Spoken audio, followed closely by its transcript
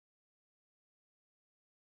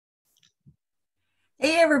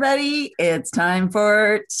Hey, everybody, it's time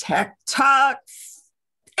for Tech Talk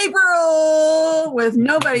April with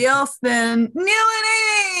nobody else than Neil and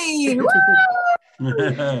Amy. Woo! Hello,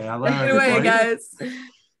 Take it away, everybody. guys.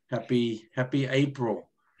 Happy April.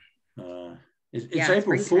 It's Yeah,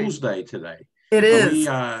 April springtime. Fool's Day today. It Are we, is.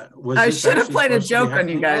 was I this should have actually played a supposed to be joke on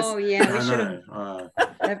you happening? Oh guys. yeah, we I should have. know.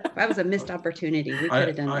 That was a missed opportunity. We could I,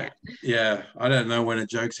 have done I, that. yeah, I don't know when a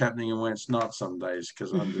joke's happening and when it's not some days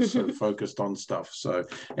because I'm just so focused on stuff. So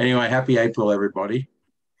anyway, happy April, everybody.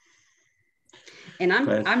 And I'm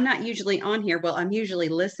Glad. I'm not usually on here. Well, I'm usually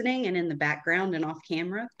listening and in the background and off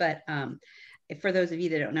camera. But for those of you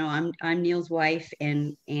that don't know, I'm Neil's wife,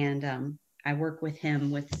 and I work with him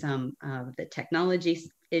with some of the technology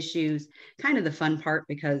issues. Kind of the fun part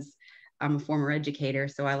because I'm a former educator,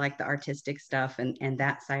 so I like the artistic stuff and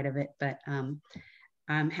that side of it. But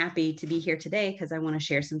I'm happy to be here today because I want to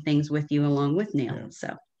share some things with you along with Neil. Yeah.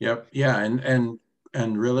 So. Yep. Yeah.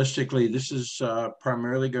 And realistically, this is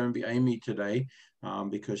primarily going to be Amy today,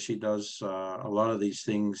 because she does a lot of these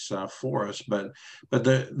things for us. But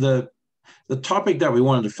the topic that we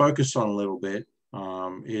wanted to focus on a little bit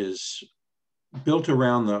is built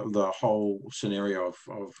around the whole scenario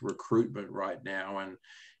of recruitment right now, and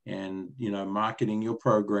marketing your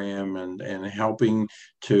program and helping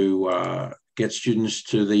to get students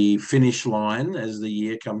to the finish line as the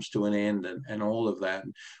year comes to an end, and all of that.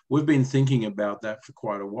 We've been thinking about that for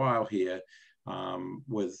quite a while here,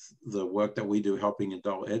 with the work that we do helping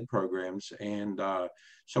adult ed programs. And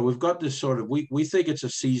so we've got this sort of, we think it's a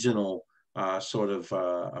seasonal sort of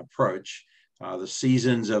approach, the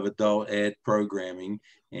seasons of adult ed programming.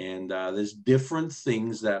 And there's different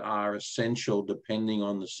things that are essential depending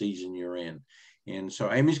on the season you're in. And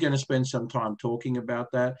so Amy's going to spend some time talking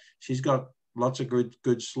about that. She's got lots of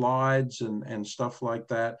good slides and stuff like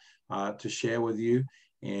that to share with you.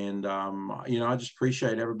 And, I just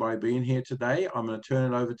appreciate everybody being here today. I'm going to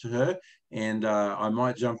turn it over to her, and I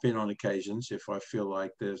might jump in on occasions if I feel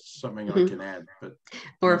like there's something I can add. But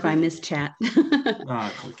Or if I miss chat.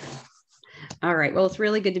 okay. All right. Well, it's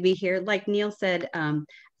really good to be here. Like Neil said,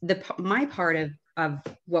 my part of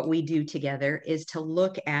what we do together is to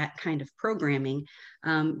look at kind of programming,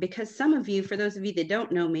 because some of you, for those of you that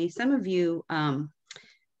don't know me, some of you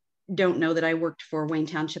don't know that I worked for Wayne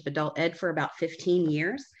Township Adult Ed for about 15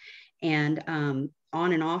 years, and on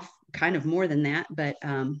and off, kind of more than that. But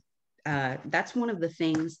that's one of the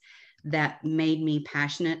things that made me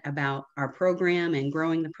passionate about our program and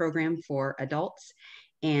growing the program for adults.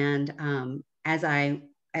 And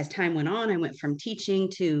as time went on, I went from teaching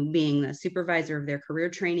to being the supervisor of their career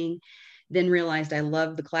training, then realized I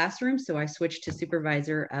loved the classroom. So I switched to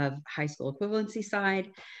supervisor of high school equivalency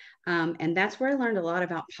side. And that's where I learned a lot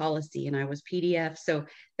about policy, and I was PDF. So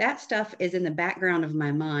that stuff is in the background of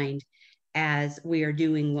my mind as we are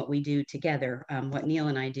doing what we do together, what Neil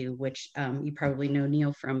and I do, which you probably know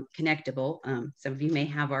Neil from Connectable. Some of you may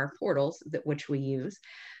have our portals which we use.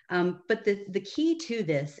 But the key to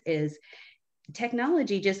this is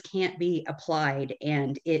technology just can't be applied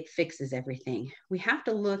and it fixes everything. We have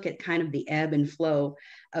to look at kind of the ebb and flow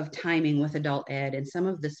of timing with adult ed and some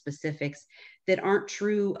of the specifics that aren't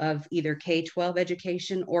true of either K-12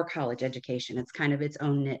 education or college education. It's kind of its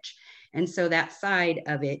own niche. And so that side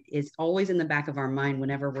of it is always in the back of our mind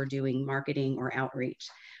whenever we're doing marketing or outreach.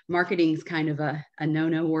 Marketing is kind of a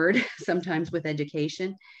no-no word sometimes with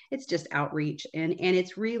education. It's just outreach. And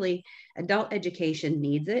it's really, adult education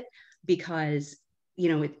needs it, because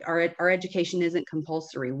our education isn't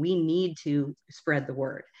compulsory. We need to spread the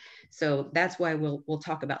word. So that's why we'll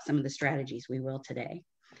talk about some of the strategies we will today.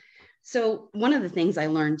 So one of the things I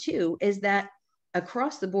learned too is that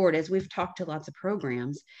across the board, as we've talked to lots of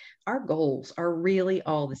programs, our goals are really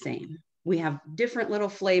all the same. We have different little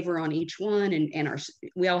flavor on each one, and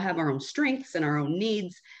we all have our own strengths and our own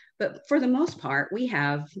needs. But for the most part, we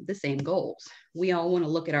have the same goals. We all want to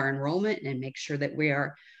look at our enrollment and make sure that we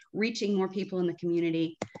are reaching more people in the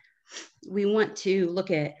community. We want to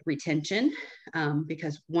look at retention,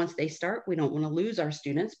 because once they start, we don't want to lose our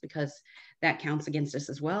students, because that counts against us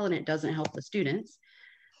as well, and it doesn't help the students.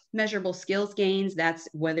 Measurable skills gains, that's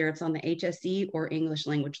whether it's on the HSE or English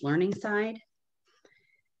language learning side.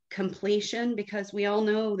 Completion, because we all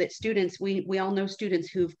know that students, we all know students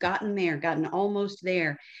who've gotten almost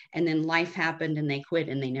there, and then life happened and they quit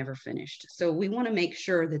and they never finished. So we want to make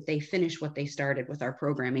sure that they finish what they started with our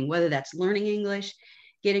programming, whether that's learning English,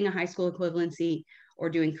 getting a high school equivalency, or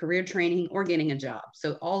doing career training, or getting a job.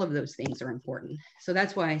 So all of those things are important. So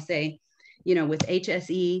that's why I say, with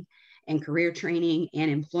HSE and career training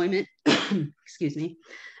and employment, excuse me,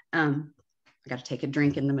 I got to take a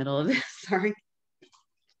drink in the middle of this, sorry.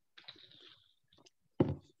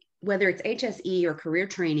 whether it's HSE or career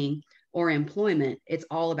training or employment, it's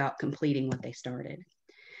all about completing what they started.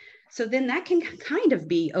 So then that can kind of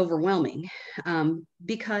be overwhelming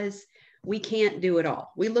because we can't do it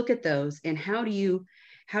all. We look at those and how do you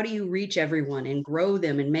reach everyone and grow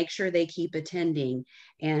them and make sure they keep attending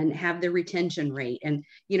and have the retention rate and,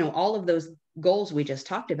 you know, all of those goals we just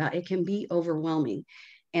talked about. It can be overwhelming.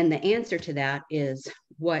 And the answer to that is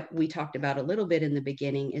what we talked about a little bit in the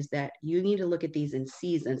beginning, is that you need to look at these in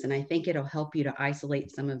seasons. And I think it'll help you to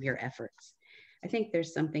isolate some of your efforts. I think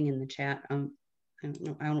there's something in the chat. I don't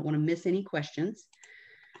know. I don't want to miss any questions.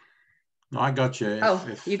 No, I got you.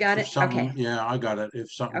 If you got it? Okay. Yeah, I got it.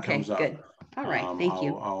 If something comes up. Good. All right. Thank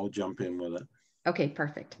you. I'll jump in with it. Okay,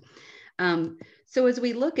 perfect. So as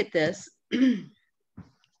we look at this,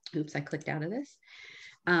 oops, I clicked out of this.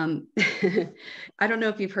 I don't know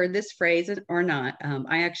if you've heard this phrase or not.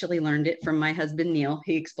 I actually learned it from my husband, Neil.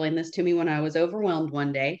 He explained this to me when I was overwhelmed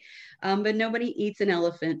one day. But nobody eats an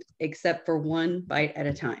elephant except for one bite at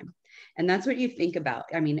a time. And that's what you think about.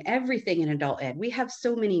 I mean, everything in adult ed, we have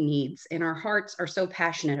so many needs and our hearts are so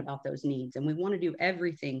passionate about those needs. And we want to do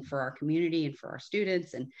everything for our community and for our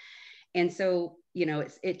students. And so, you know,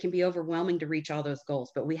 it can be overwhelming to reach all those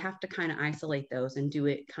goals, but we have to kind of isolate those and do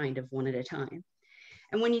it kind of one at a time.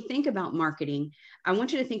 And when you think about marketing, I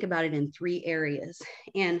want you to think about it in 3 areas.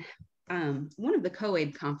 And one of the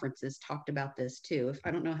COABE conferences talked about this too.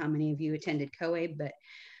 I don't know how many of you attended COABE, but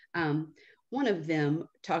one of them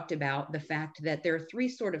talked about the fact that there are 3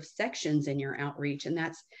 sort of sections in your outreach, and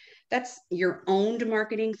that's your owned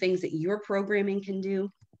marketing, things that your programming can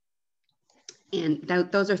do. And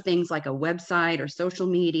those are things like a website or social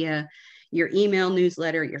media, your email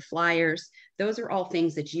newsletter, your flyers. Those are all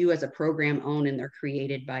things that you as a program own and they're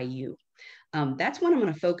created by you. That's what I'm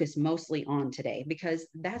going to focus mostly on today, because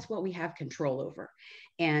that's what we have control over.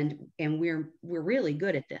 And we're really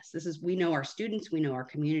good at this. We know our students, we know our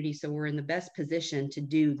community, so we're in the best position to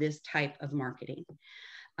do this type of marketing.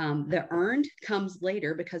 The earned comes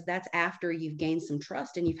later, because that's after you've gained some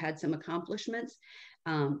trust and you've had some accomplishments,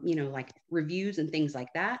 you know, like reviews and things like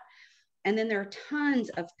that. And then there are tons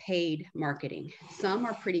of paid marketing. Some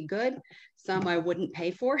are pretty good, some I wouldn't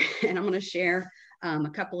pay for. And I'm going to share a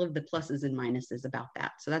couple of the pluses and minuses about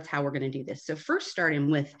that. So that's how we're going to do this. So first,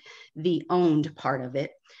 starting with the owned part of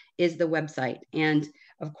it is the website. And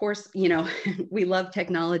of course, you know, we love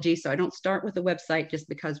technology. So I don't start with a website just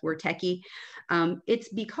because we're techie. It's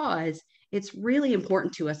because it's really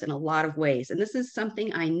important to us in a lot of ways. And this is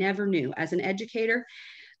something I never knew as an educator.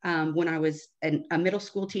 When I was a middle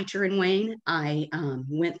school teacher in Wayne, I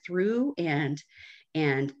went through and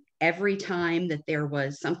every time that there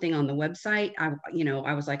was something on the website,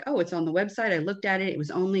 I was like, oh, it's on the website. I looked at it. It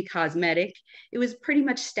was only cosmetic. It was pretty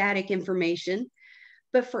much static information.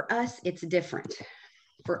 But for us, it's different.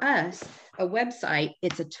 For us, a website,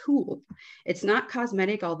 it's a tool. It's not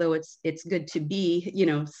cosmetic, although it's good to be, you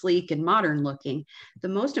know, sleek and modern looking. The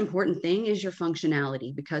most important thing is your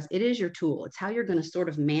functionality, because it is your tool. It's how you're going to sort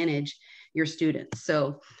of manage your students.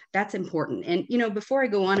 So that's important. And, you know, before I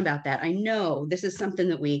go on about that, I know this is something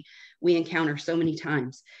that we encounter so many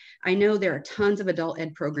times. I know there are tons of adult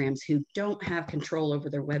ed programs who don't have control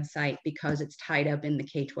over their website because it's tied up in the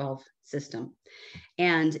K-12 system.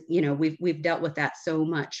 And, you know, we've dealt with that so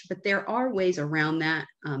much, but there are ways around that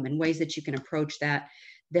and ways that you can approach that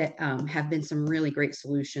have been some really great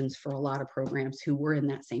solutions for a lot of programs who were in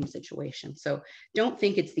that same situation. So don't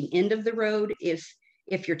think it's the end of the road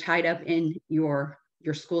if you're tied up in your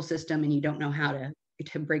school system and you don't know how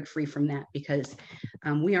to break free from that, because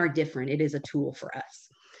we are different. It is a tool for us.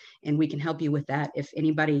 And we can help you with that. If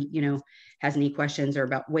anybody, you know, has any questions or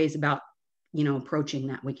about ways about, you know, approaching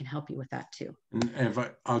that, we can help you with that too. And if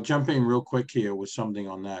I'll jump in real quick here with something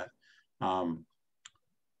on that.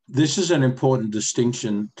 This is an important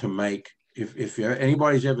distinction to make. If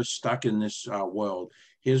anybody's ever stuck in this world,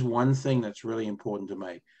 here's one thing that's really important to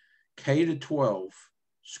make. K-12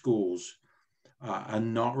 schools are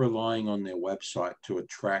not relying on their website to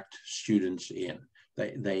attract students in.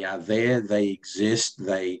 They are there, they exist,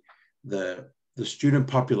 the student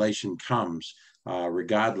population comes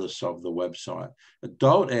regardless of the website.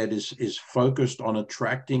 Adult ed is focused on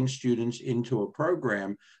attracting students into a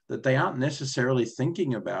program that they aren't necessarily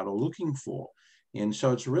thinking about or looking for. And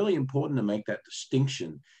so it's really important to make that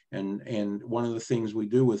distinction. And one of the things we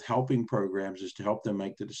do with helping programs is to help them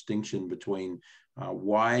make the distinction between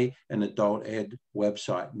why an adult ed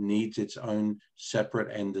website needs its own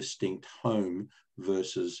separate and distinct home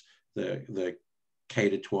versus the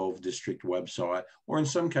K-12 district website, or in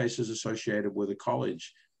some cases associated with a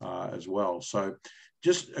college as well. So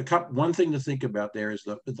just one thing to think about there is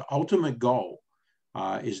the ultimate goal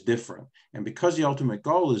is different. And because the ultimate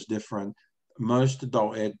goal is different, most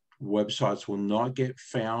adult ed websites will not get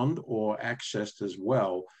found or accessed as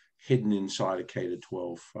well hidden inside a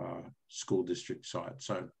K-12 school district site.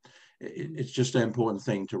 So it's just an important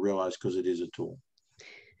thing to realize because it is a tool.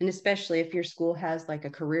 And especially if your school has like a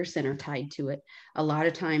career center tied to it, a lot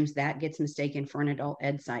of times that gets mistaken for an adult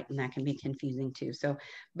ed site, and that can be confusing too. So,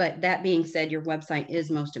 but that being said, your website is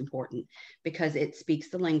most important because it speaks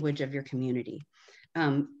the language of your community.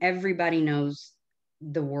 Everybody knows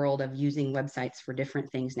the world of using websites for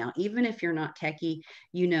different things now. Even if you're not techie,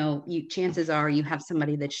 chances are you have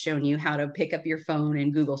somebody that's shown you how to pick up your phone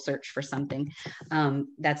and Google search for something.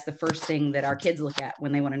 That's the first thing that our kids look at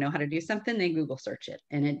when they want to know how to do something. They Google search it,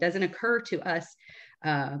 and it doesn't occur to us,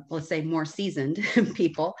 let's say more seasoned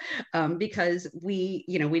people, because we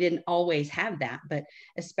didn't always have that. But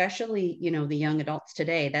especially the young adults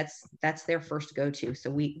today, that's their first go-to. So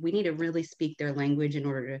we need to really speak their language in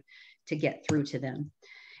order to get through to them.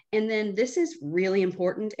 And then this is really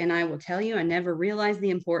important. And I will tell you, I never realized the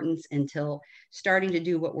importance until starting to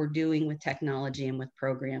do what we're doing with technology and with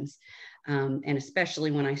programs. And especially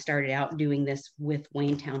when I started out doing this with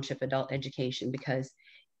Wayne Township Adult Education, because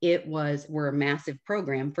we're a massive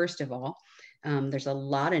program, first of all. There's a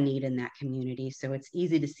lot of need in that community. So it's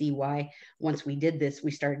easy to see why once we did this, we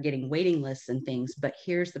started getting waiting lists and things. But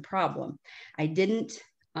here's the problem. I didn't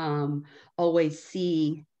always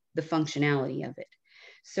see the functionality of it.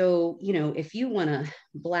 So, if you want to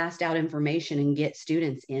blast out information and get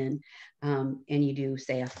students in, and you do,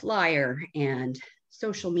 say, a flyer and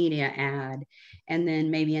social media ad, and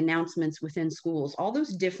then maybe announcements within schools, all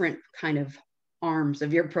those different kind of arms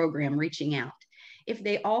of your program reaching out, if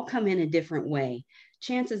they all come in a different way,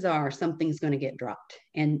 chances are something's going to get dropped.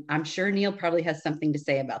 And I'm sure Neil probably has something to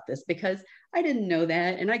say about this, because I didn't know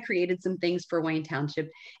that. And I created some things for Wayne Township,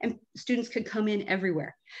 and students could come in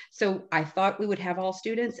everywhere. So I thought we would have all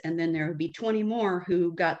students, and then there would be 20 more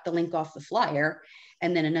who got the link off the flyer,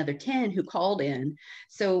 and then another 10 who called in.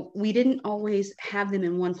 So we didn't always have them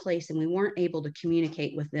in one place, and we weren't able to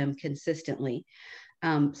communicate with them consistently.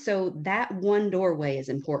 So that one doorway is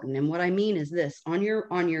important. And what I mean is this: on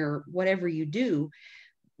your whatever you do,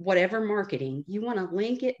 whatever marketing, you want to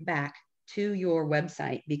link it back to your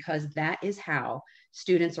website, because that is how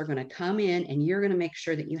students are going to come in, and you're going to make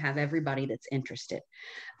sure that you have everybody that's interested.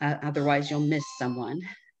 Otherwise, you'll miss someone.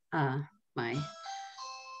 My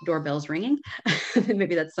doorbell's ringing.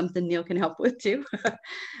 Maybe that's something Neil can help with too.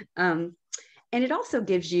 And it also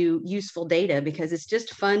gives you useful data, because it's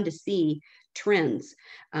just fun to see trends.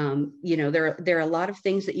 There are a lot of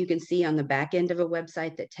things that you can see on the back end of a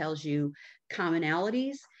website that tells you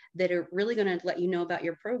commonalities that are really going to let you know about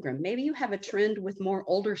your program. Maybe you have a trend with more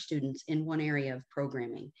older students in one area of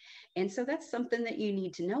programming. And so that's something that you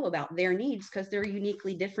need to know about their needs, because they're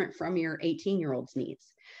uniquely different from your 18-year-old's needs.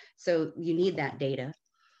 So you need that data.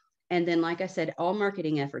 And then, like I said, all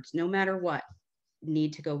marketing efforts, no matter what,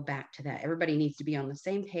 need to go back to that. Everybody needs to be on the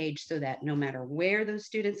same page, so that no matter where those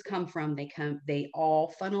students come from, they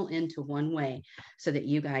all funnel into one way, so that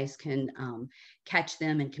you guys can catch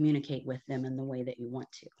them and communicate with them in the way that you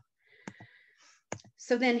want to.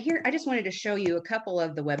 So then here, I just wanted to show you a couple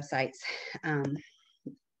of the websites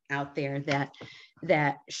out there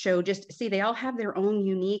that show, see, they all have their own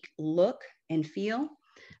unique look and feel.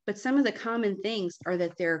 But some of the common things are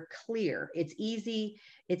that they're clear. It's easy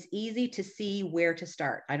to see where to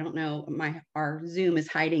start. I don't know, our Zoom is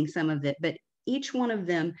hiding some of it, but each one of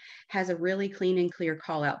them has a really clean and clear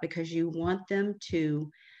call out, because you want them to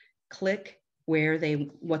click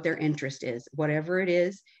what their interest is. Whatever it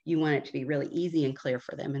is, you want it to be really easy and clear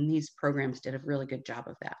for them. And these programs did a really good job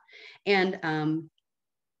of that. And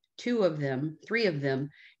three of them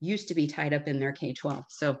used to be tied up in their K-12.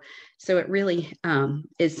 So it really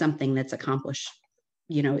is something that's accomplished,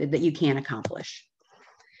 that you can accomplish.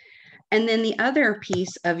 And then the other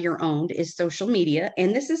piece of your own is social media.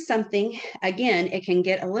 And this is something, again, it can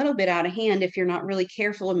get a little bit out of hand if you're not really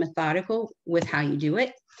careful and methodical with how you do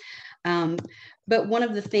it. But one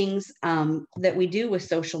of the things that we do with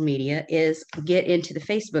social media is get into the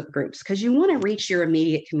Facebook groups, because you want to reach your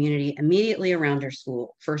immediate community immediately around your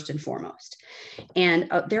school, first and foremost.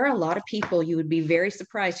 And there are a lot of people, you would be very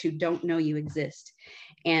surprised, who don't know you exist.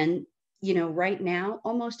 And right now,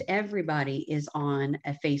 almost everybody is on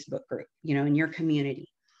a Facebook group, in your community.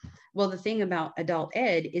 Well, the thing about adult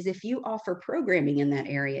ed is, if you offer programming in that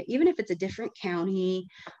area, even if it's a different county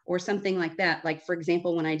or something like that, like, for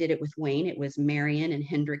example, when I did it with Wayne, it was Marion and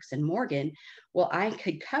Hendricks and Morgan. Well, I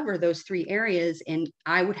could cover those three areas, and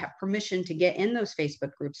I would have permission to get in those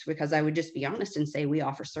Facebook groups, because I would just be honest and say, we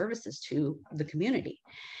offer services to the community.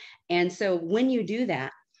 And so when you do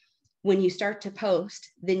that, when you start to post,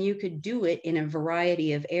 then you could do it in a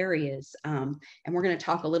variety of areas. And we're going to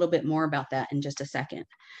talk a little bit more about that in just a second.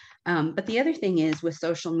 But the other thing is with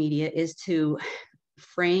social media is to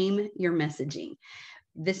frame your messaging.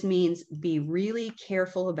 This means be really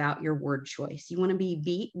careful about your word choice. You want to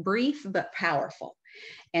be brief but powerful,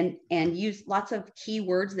 and use lots of key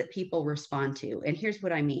words that people respond to. And here's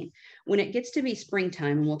what I mean. When it gets to be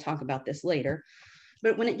springtime, and we'll talk about this later,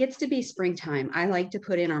 but when it gets to be springtime, I like to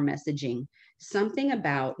put in our messaging something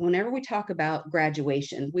about, whenever we talk about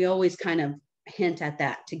graduation, we always kind of hint at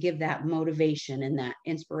that to give that motivation and that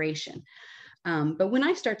inspiration. But when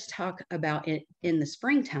I start to talk about it in the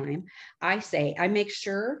springtime, I make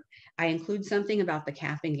sure I include something about the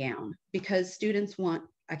cap and gown, because students want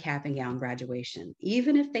a cap and gown graduation.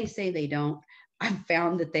 Even if they say they don't, I've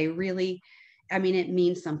found that they really, I mean, it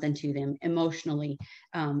means something to them emotionally,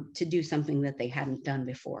 to do something that they hadn't done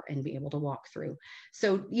before and be able to walk through.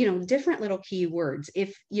 So, different little keywords.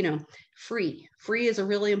 If, free is a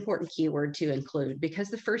really important keyword to include, because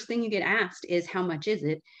the first thing you get asked is, how much is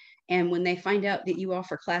it? And when they find out that you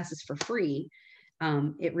offer classes for free,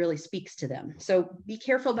 it really speaks to them. So be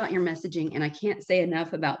careful about your messaging. And I can't say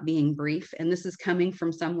enough about being brief. And this is coming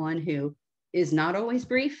from someone who is not always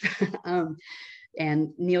brief. And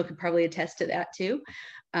Neil could probably attest to that too.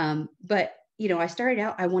 But I started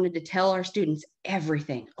out, I wanted to tell our students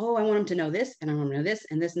everything. Oh, I want them to know this, and I want them to know this,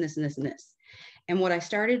 and this, and this, and this, and this. And what I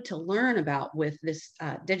started to learn about with this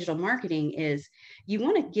digital marketing is you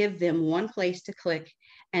want to give them one place to click.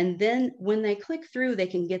 And then when they click through, they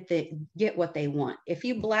can get what they want. If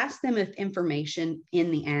you blast them with information in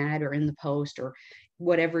the ad or in the post or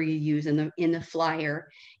whatever you use in the flyer,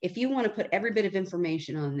 if you want to put every bit of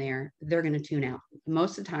information on there, they're going to tune out.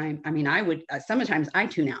 Most of the time, I mean, I would, sometimes I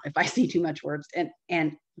tune out if I see too much words,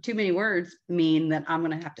 and too many words mean that I'm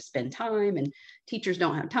going to have to spend time, and teachers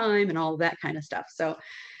don't have time and all of that kind of stuff. So,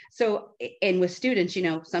 and with students,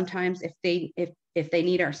 sometimes if they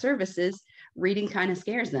need our services, reading kind of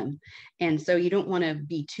scares them. And so you don't want to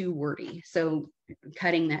be too wordy. So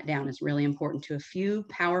cutting that down is really important to a few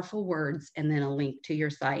powerful words, and then a link to your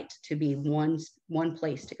site to be one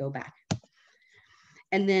place to go back.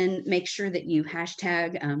 And then make sure that you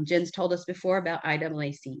hashtag, Jen's told us before about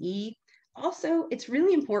IAACE. Also, it's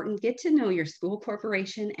really important, get to know your school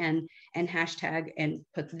corporation and hashtag and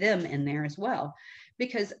put them in there as well,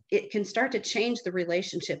 because it can start to change the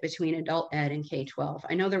relationship between adult ed and K-12.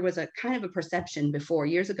 I know there was a kind of a perception before,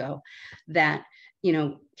 years ago, that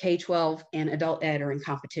K-12 and adult ed are in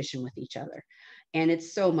competition with each other. And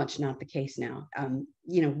it's so much not the case now.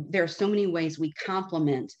 There are so many ways we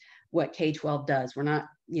complement what K-12 does. We're not,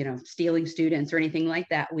 stealing students or anything like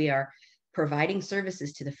that. We are providing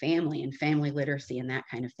services to the family and family literacy and that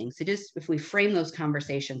kind of thing. So just if we frame those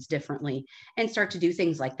conversations differently and start to do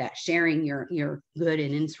things like that, sharing your good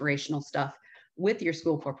and inspirational stuff with your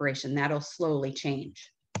school corporation, that'll slowly change.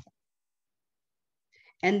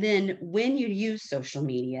 And then when you use social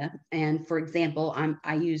media, and for example,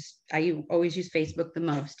 I always use Facebook the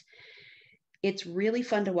most. It's really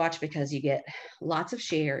fun to watch because you get lots of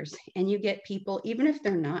shares, and you get people, even if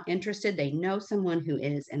they're not interested, they know someone who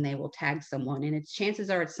is, and they will tag someone. And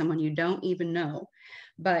chances are it's someone you don't even know,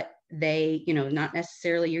 but they, not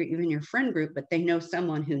necessarily even your friend group, but they know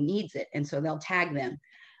someone who needs it. And so they'll tag them.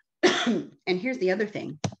 And here's the other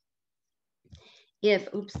thing.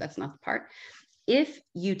 That's not the part. If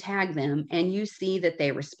you tag them and you see that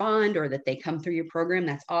they respond or that they come through your program,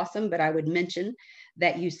 that's awesome. But I would mention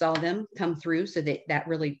that you saw them come through, so that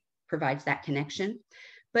really provides that connection.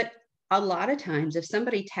 But a lot of times, if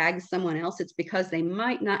somebody tags someone else, it's because they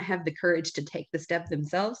might not have the courage to take the step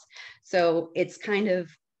themselves. So it's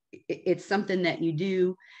something that you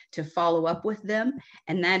do to follow up with them.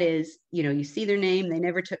 And that is, you see their name, they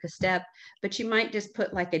never took a step, but you might just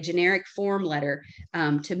put like a generic form letter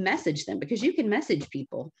to message them, because you can message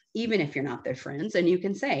people, even if you're not their friends. And you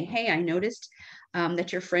can say, hey, I noticed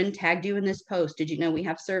that your friend tagged you in this post. Did you know we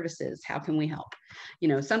have services? How can we help?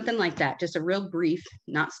 Something like that. Just a real brief,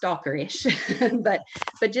 not stalkerish, but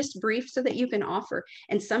just brief, so that you can offer.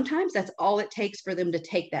 And sometimes that's all it takes for them to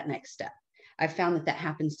take that next step. I've found that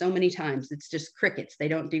happens so many times. It's just crickets. They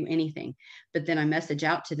don't do anything. But then I message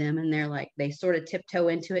out to them, and they're like, they sort of tiptoe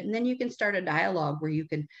into it. And then you can start a dialogue where you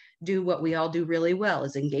can do what we all do really well,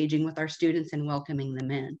 is engaging with our students and welcoming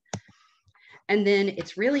them in. And then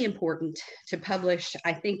it's really important to publish.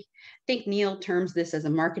 I think Neil terms this as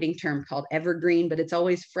a marketing term called evergreen, but it's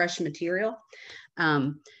always fresh material.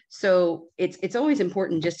 So it's always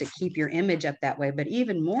important just to keep your image up that way. But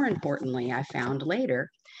even more importantly, I found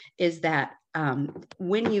later, is that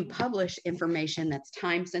when you publish information that's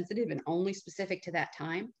time sensitive and only specific to that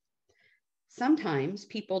time, sometimes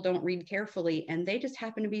people don't read carefully and they just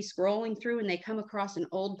happen to be scrolling through and they come across an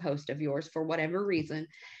old post of yours for whatever reason,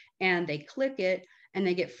 and they click it and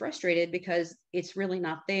they get frustrated because it's really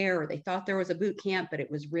not there, or they thought there was a boot camp, but it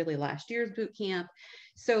was really last year's boot camp.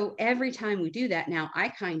 So every time we do that now,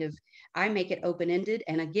 I make it open-ended,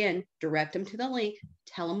 and again, direct them to the link,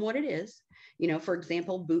 tell them what it is. For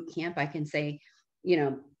example, boot camp, I can say,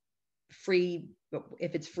 free.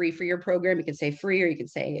 If it's free for your program, you can say free, or you can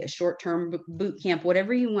say a short-term boot camp,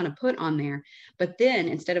 whatever you want to put on there. But then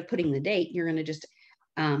instead of putting the date, you're going to just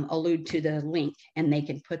allude to the link, and they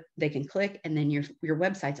can click, and then your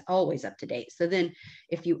website's always up to date. So then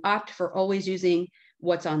if you opt for always using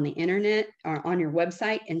what's on the internet or on your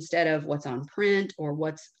website instead of what's on print or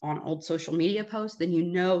what's on old social media posts, then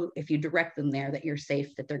if you direct them there that you're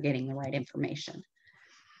safe, that they're getting the right information.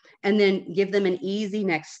 And then give them an easy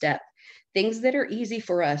next step. Things that are easy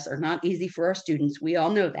for us are not easy for our students. We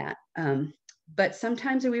all know that. But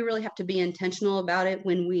sometimes we really have to be intentional about it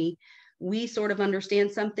when we sort of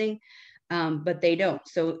understand something, but they don't.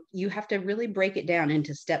 So you have to really break it down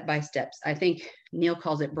into step-by-steps. I think Neil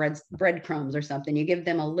calls it breadcrumbs or something. You give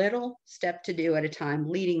them a little step to do at a time,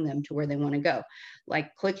 leading them to where they want to go.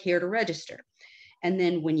 Like, click here to register. And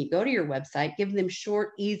then when you go to your website, give them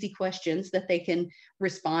short, easy questions that they can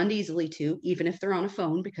respond easily to, even if they're on a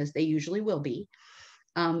phone, because they usually will be.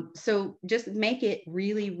 So just make it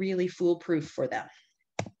really, really foolproof for them.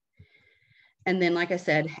 And then, like I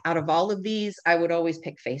said, out of all of these, I would always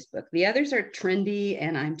pick Facebook. The others are trendy,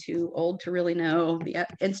 and I'm too old to really know the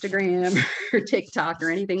Instagram or TikTok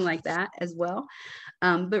or anything like that as well.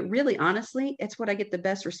 But really, honestly, it's what I get the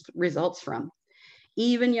best results from.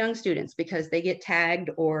 Even young students, because they get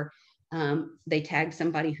tagged, or they tag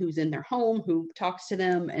somebody who's in their home who talks to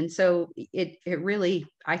them. And so it really,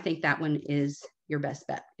 I think that one is your best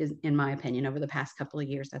bet, is, in my opinion, over the past couple of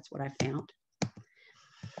years. That's what I found.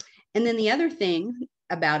 And then the other thing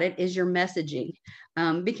about it is your messaging,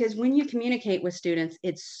 because when you communicate with students,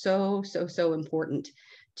 it's so important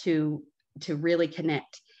to really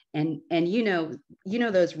connect. And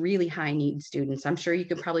those really high need students, I'm sure you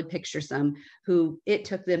could probably picture some who it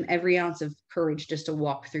took them every ounce of courage just to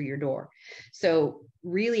walk through your door. So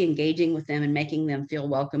really engaging with them and making them feel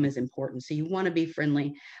welcome is important. So you want to be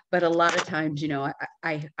friendly, but a lot of times,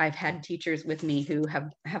 I've had teachers with me who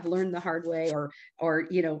have learned the hard way, or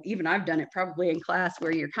even I've done it probably in class,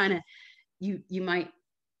 where you're kind of, you might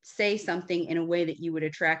say something in a way that you would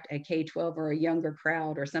attract a K-12 or a younger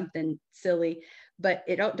crowd or something silly, but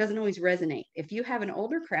it doesn't always resonate. If you have an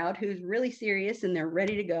older crowd who's really serious and they're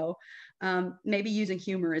ready to go, maybe using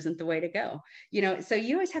humor isn't the way to go. So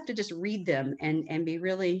you always have to just read them and be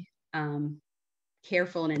really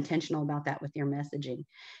careful and intentional about that with your messaging.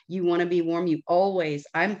 You want to be warm.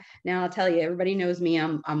 Now I'll tell you, everybody knows me.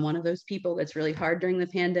 I'm one of those people that's really hard during the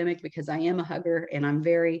pandemic, because I am a hugger, and I'm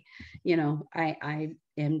very, I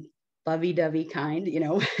am lovey-dovey kind,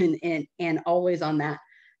 and always on that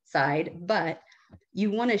side. But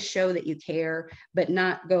you want to show that you care, but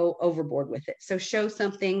not go overboard with it. So show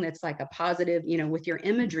something that's like a positive, with your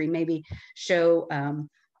imagery, maybe show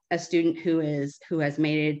a student who has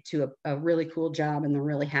made it to a really cool job and they're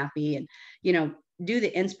really happy, and, do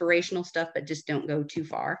the inspirational stuff, but just don't go too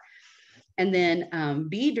far. And then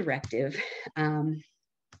be directive,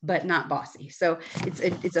 but not bossy. So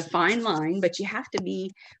it's a fine line, but you have to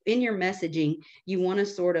be, in your messaging, you want to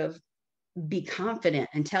sort of be confident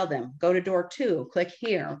and tell them, go to door 2, click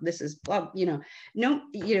here, this is blah, you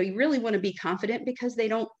really want to be confident, because they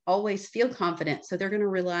don't always feel confident. So they're going to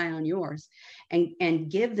rely on yours, and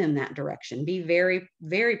give them that direction. Be very,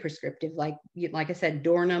 very prescriptive. Like I said,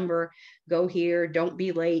 door number, go here, don't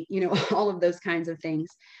be late, all of those kinds of things,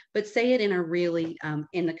 but say it in a really,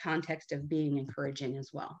 in the context of being encouraging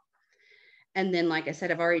as well. And then, like I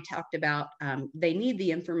said, I've already talked about, they need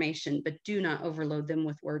the information, but do not overload them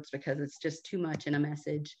with words, because it's just too much in a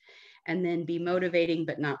message. And then be motivating,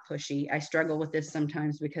 but not pushy. I struggle with this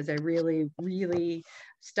sometimes, because I really, really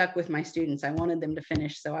stuck with my students. I wanted them to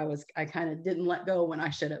finish, so I kind of didn't let go when I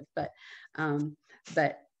should have.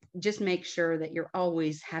 But just make sure that you're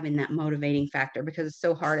always having that motivating factor, because it's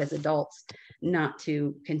so hard as adults not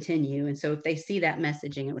to continue. And so if they see that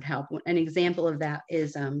messaging, it would help. An example of that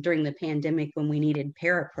is during the pandemic, when we needed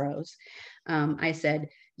parapros, I said,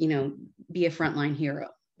 be a frontline hero,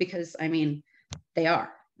 because they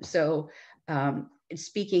are. So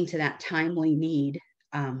speaking to that timely need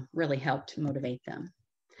really helped motivate them.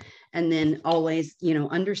 And then always,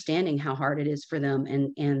 understanding how hard it is for them,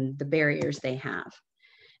 and the barriers they have.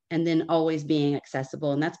 And then always being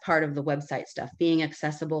accessible. And that's part of the website stuff. Being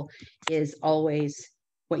accessible is always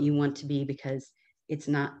what you want to be, because it's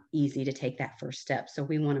not easy to take that first step. So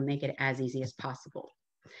we want to make it as easy as possible.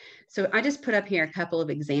 So I just put up here a couple of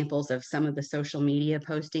examples of some of the social media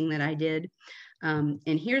posting that I did. And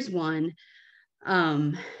here's one.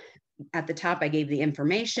 At the top, I gave the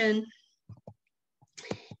information,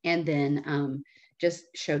 and then just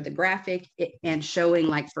showed the graphic and showing,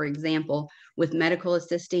 like, for example, with medical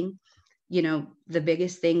assisting, you know, the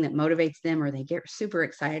biggest thing that motivates them or they get super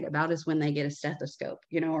excited about is when they get a stethoscope,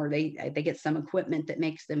 you know, or they get some equipment that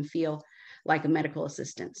makes them feel like a medical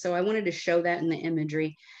assistant. So I wanted to show that in the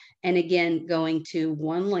imagery. And again, going to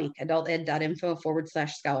one link,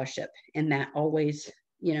 adulted.info/scholarship. And that always,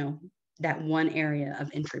 you know, that one area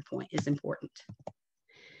of entry point is important.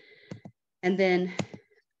 And then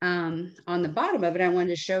on the bottom of it, I wanted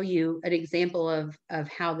to show you an example of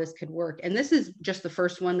how this could work. And this is just the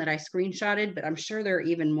first one that I screenshotted, but I'm sure there are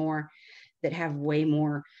even more that have way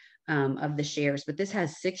more of the shares. But this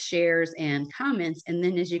has 6 shares and comments. And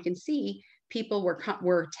then, as you can see, people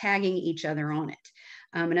were tagging each other on it.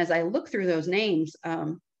 And as I look through those names,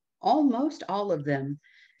 almost all of them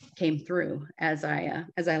came through as I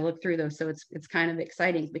look through those. So it's kind of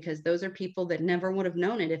exciting, because those are people that never would have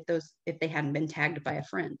known it if they hadn't been tagged by a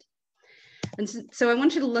friend. And so I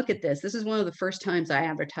want you to look at this. This is one of the first times I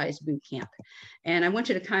advertised boot camp, and I want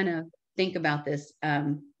you to kind of think about this.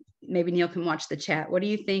 Maybe Neil can watch the chat. What do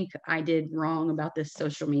you think I did wrong about this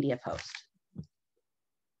social media post,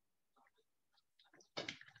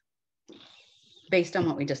 based on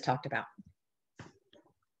what we just talked about?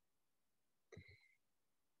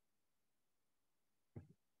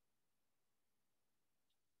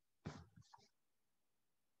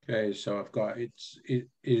 Okay, so I've got it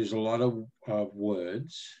is a lot of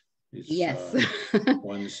words. It's, yes.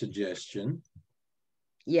 One suggestion.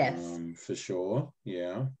 Yes. For sure.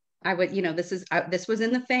 Yeah. I would, you know, this was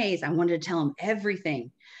in the phase. I wanted to tell them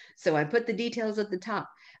everything. So I put the details at the top.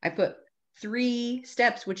 I put 3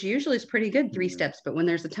 steps, which usually is pretty good, 3 steps, but when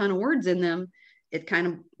there's a ton of words in them, it kind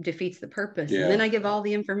of defeats the purpose. Yeah. And then I give all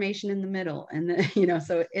the information in the middle, and then, you know,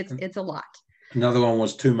 so it's a lot. Another one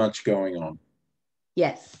was too much going on.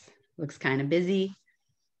 Yes. Looks kind of busy.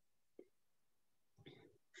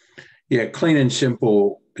 Yeah, clean and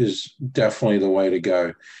simple is definitely the way to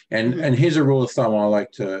go. And and here's a rule of thumb I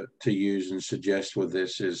like to use and suggest with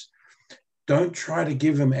this is, don't try to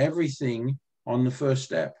give them everything on the first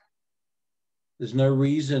step. There's no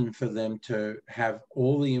reason for them to have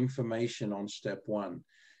all the information on step 1.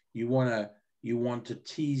 You want to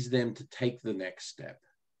tease them to take the next step.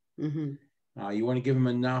 Mm-hmm. You want to give them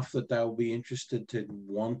enough that they'll be interested to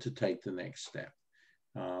want to take the next step.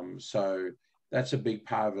 So that's a big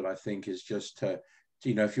part of it, I think, is just to,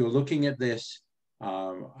 you know, if you're looking at this,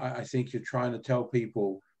 I think you're trying to tell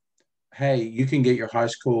people, hey, you can get your high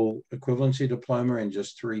school equivalency diploma in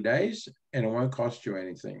just 3 days, and it won't cost you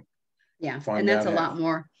anything. Yeah, and that's a lot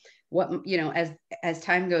more. What, you know, as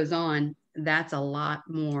time goes on, that's a lot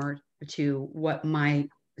more to what my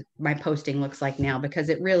posting looks like now, because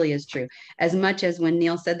it really is true. As much as when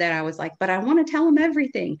Neil said that, I was like, but I want to tell him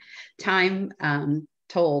everything. Time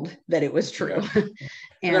told that it was true. Yeah.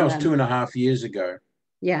 And that was 2.5 years ago.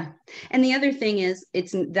 Yeah. And the other thing is,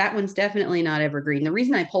 that one's definitely not evergreen. The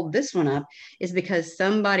reason I pulled this one up is because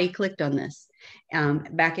somebody clicked on this.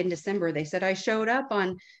 Back in December, they said, I showed up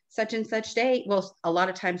on such and such date. Well, a lot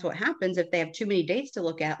of times what happens if they have too many dates to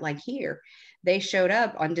look at, like here, they showed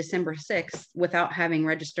up on December 6th without having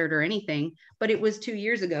registered or anything, but it was 2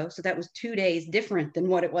 years ago. So that was 2 days different than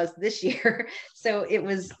what it was this year. So it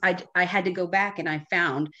was, I had to go back, and I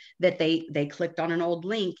found that they clicked on an old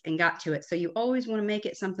link and got to it. So you always want to make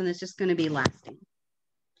it something that's just going to be lasting.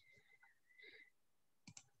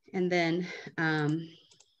 And then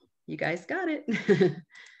you guys got it.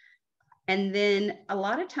 And then a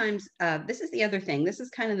lot of times, this is the other thing. This is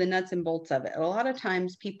kind of the nuts and bolts of it. A lot of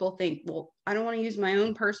times people think, well, I don't want to use my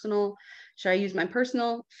own personal. Should I use my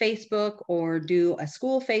personal Facebook or do a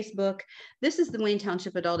school Facebook? This is the Wayne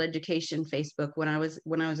Township Adult Education Facebook. When I was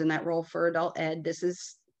in that role for adult ed, this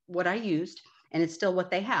is what I used. And it's still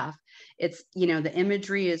what they have. It's, you know, the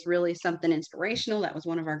imagery is really something inspirational. That was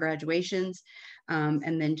one of our graduations.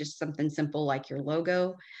 And then just something simple like your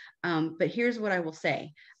logo. But here's what I will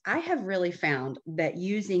say. I have really found that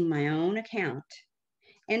using my own account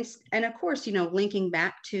and of course, you know, linking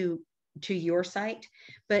back to your site,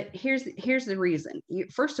 but here's the reason.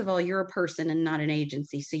 First of all, you're a person and not an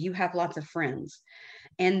agency. So you have lots of friends,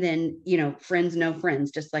 and then, you know, friends know friends,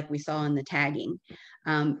 just like we saw in the tagging.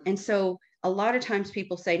 And so a lot of times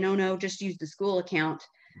people say, no, just use the school account.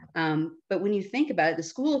 But when you think about it, the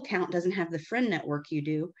school account doesn't have the friend network you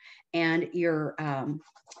do, and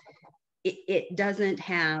it doesn't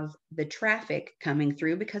have the traffic coming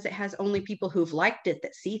through because it has only people who've liked it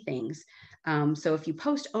that see things. So if you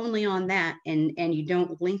post only on that and you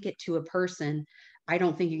don't link it to a person, I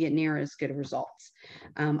don't think you get near as good results.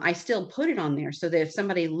 I still put it on there so that if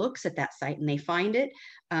somebody looks at that site and they find it,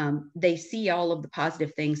 they see all of the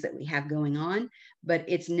positive things that we have going on, but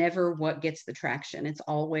it's never what gets the traction. It's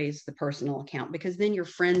always the personal account, because then your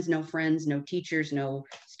friends, no teachers, no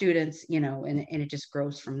students, and it just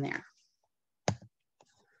grows from there.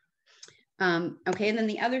 Okay, and then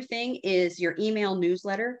the other thing is your email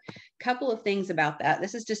newsletter. Couple of things about that.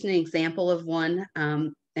 This is just an example of one.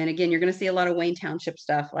 And again, you're going to see a lot of Wayne Township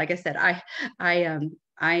stuff. Like I said, I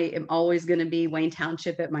am always going to be Wayne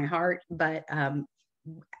Township at my heart. But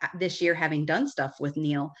this year, having done stuff with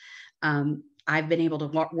Neil, I've been able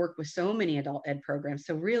to work with so many adult ed programs.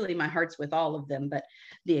 So really my heart's with all of them, but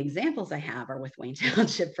the examples I have are with Wayne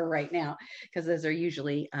Township for right now, because those are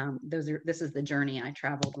usually, this is the journey I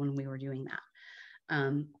traveled when we were doing that.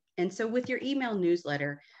 And so with your email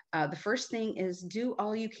newsletter, the first thing is do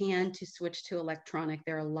all you can to switch to electronic.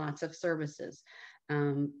 There are lots of services.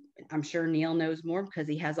 I'm sure Neil knows more because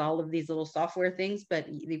he has all of these little software things, but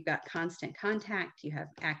you've got Constant Contact, you have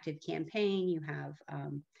Active Campaign, you have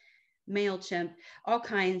MailChimp, all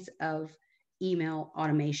kinds of email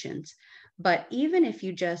automations. But even if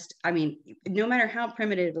you just, no matter how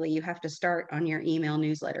primitively you have to start on your email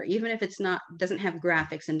newsletter, even if it's doesn't have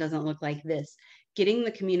graphics and doesn't look like this, getting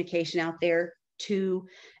the communication out there to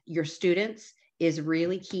your students is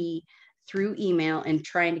really key through email, and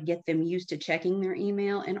trying to get them used to checking their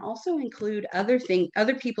email, and also include other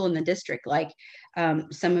people in the district, like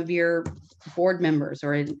some of your board members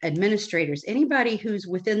or administrators, anybody who's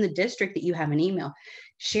within the district that you have an email,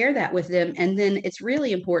 share that with them. And then it's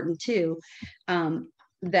really important too,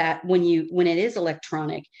 that when it is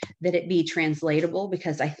electronic, that it be translatable,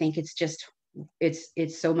 because I think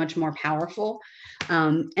it's so much more powerful.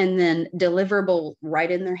 And then deliverable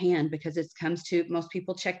right in their hand, because it comes to, most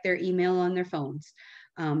people check their email on their phones.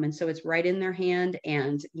 And so it's right in their hand,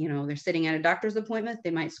 and they're sitting at a doctor's appointment,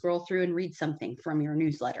 they might scroll through and read something from your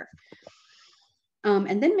newsletter.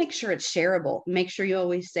 And then make sure it's shareable. Make sure you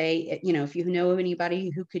always say, if you know of anybody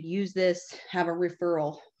who could use this, have a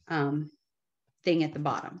referral thing at the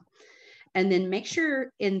bottom. And then make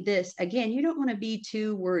sure in this, again, you don't want to be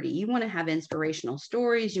too wordy. You want to have inspirational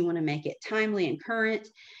stories. You want to make it timely and current.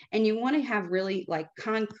 And you want to have really like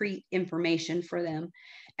concrete information for them.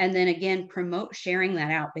 And then again, promote sharing that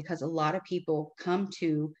out, because a lot of people come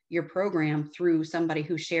to your program through somebody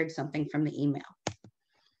who shared something from the email.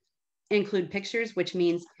 Include pictures, which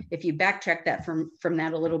means if you backtrack that from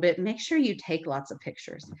that a little bit, make sure you take lots of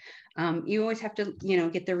pictures. You always have to,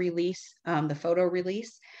 get the release, the photo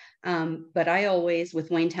release. But I always,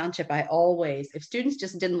 with Wayne Township, if students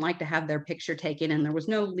just didn't like to have their picture taken and there was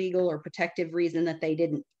no legal or protective reason that they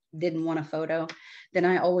didn't want a photo, then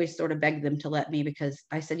I always sort of begged them to let me, because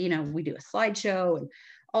I said, we do a slideshow and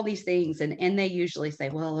all these things. And they usually say,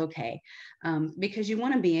 well, okay. Because you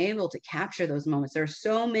want to be able to capture those moments. There are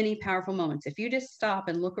so many powerful moments. If you just stop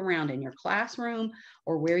and look around in your classroom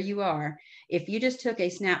or where you are, if you just took a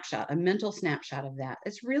mental snapshot of that,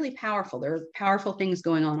 it's really powerful. There are powerful things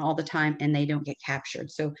going on all the time and they don't get captured.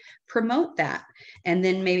 So promote that, and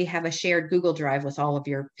then maybe have a shared Google Drive with all of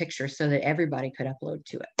your pictures so that everybody could upload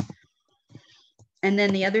to it. And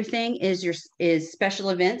then the other thing is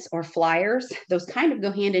special events or flyers. Those kind of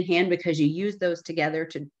go hand in hand, because you use those together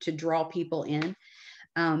to draw people in.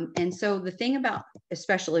 And so the thing about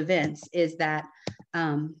special events is that,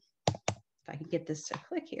 if I can get this to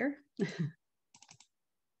click here.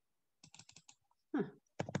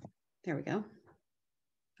 There we go.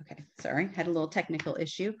 Okay, sorry, had a little technical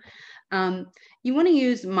issue. You want to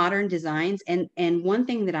use modern designs, and one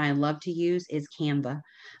thing that I love to use is Canva,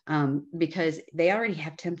 because they already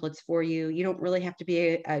have templates for you. You don't really have to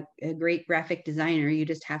be a great graphic designer. You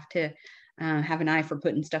just have to have an eye for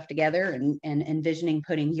putting stuff together and envisioning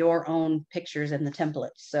putting your own pictures in the templates.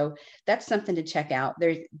 So that's something to check out.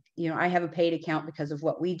 There's, I have a paid account because of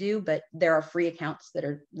what we do, but there are free accounts that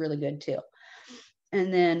are really good too.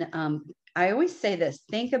 And then I always say this,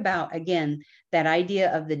 think about, again, that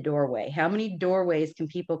idea of the doorway. How many doorways can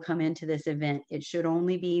people come into this event? It should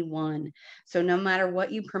only be one. So no matter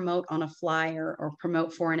what you promote on a flyer or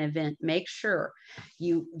promote for an event, make sure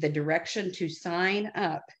the direction to sign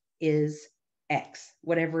up is X,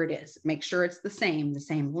 whatever it is. Make sure it's the same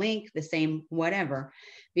link, the same whatever,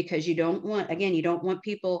 because you don't want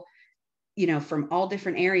people, from all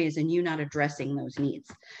different areas and you not addressing those needs.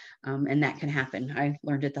 And that can happen. I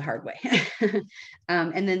learned it the hard way.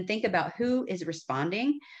 And then think about who is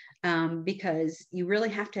responding, because you really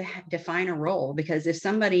have to define a role, because if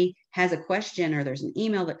somebody has a question or there's an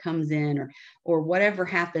email that comes in or whatever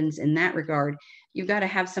happens in that regard, you've got to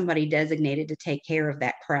have somebody designated to take care of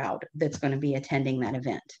that crowd that's going to be attending that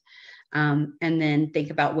event. And then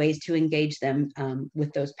think about ways to engage them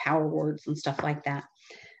with those power words and stuff like that.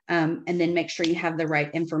 And then make sure you have the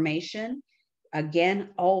right information. Again,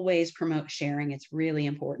 always promote sharing. It's really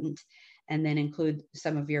important. And then include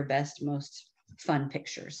some of your best, most fun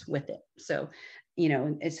pictures with it. So,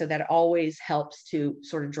 so that always helps to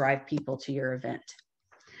sort of drive people to your event.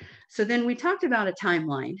 So then we talked about a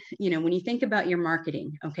timeline. When you think about your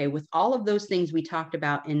marketing, okay, with all of those things we talked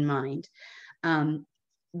about in mind,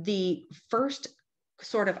 the first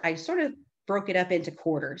I sort of broke it up into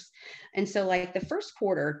quarters. And so like the first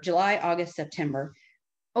quarter, July, August, September,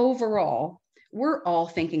 overall, we're all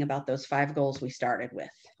thinking about those 5 goals we started with,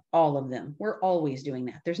 all of them. We're always doing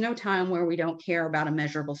that. There's no time where we don't care about a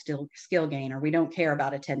measurable skill gain, or we don't care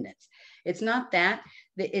about attendance. It's not that,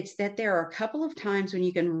 it's that there are a couple of times when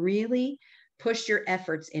you can really push your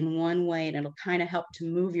efforts in one way, and it'll kind of help to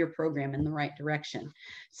move your program in the right direction.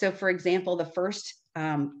 So for example, the first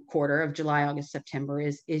quarter of July, August, September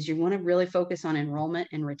is you want to really focus on enrollment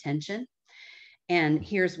and retention. And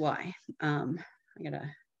here's why. I gotta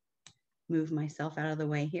move myself out of the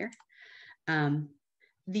way here.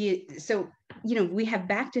 We have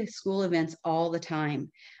back to school events all the time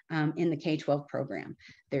in the K-12 program.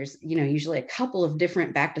 There's, usually a couple of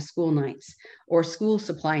different back to school nights or school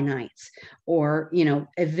supply nights or,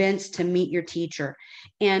 events to meet your teacher.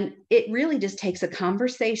 And it really just takes a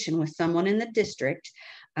conversation with someone in the district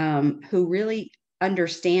who really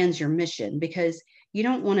understands your mission, because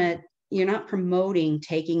you're not promoting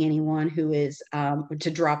taking anyone who is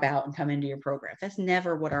to drop out and come into your program. That's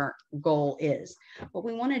never what our goal is. What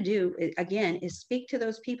we want to do, again, is speak to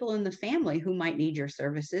those people in the family who might need your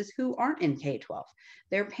services, who aren't in K-12,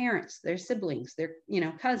 their parents, their siblings, their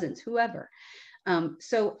cousins, whoever.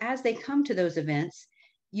 So as they come to those events,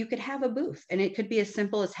 you could have a booth, and it could be as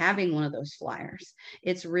simple as having one of those flyers.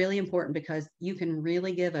 It's really important because you can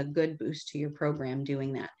really give a good boost to your program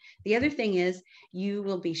doing that. The other thing is, you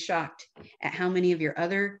will be shocked at how many of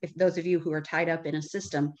if those of you who are tied up in a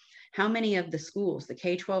system, how many of the schools, the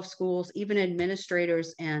K-12 schools, even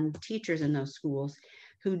administrators and teachers in those schools,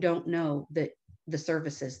 who don't know that the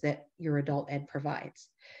services that your adult ed provides.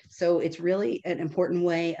 So it's really an important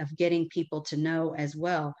way of getting people to know as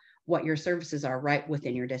well what your services are right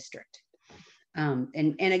within your district. And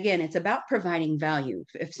again, it's about providing value.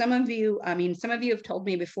 If some of you have told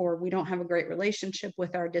me before, we don't have a great relationship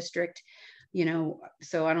with our district,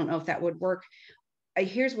 so I don't know if that would work.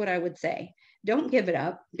 Here's what I would say. Don't give it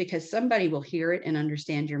up, because somebody will hear it and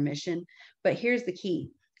understand your mission. But here's the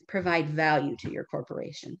key: provide value to your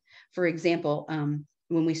corporation. For example,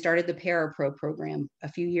 when we started the Para-Pro program a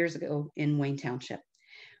few years ago in Wayne Township,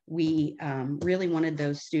 we really wanted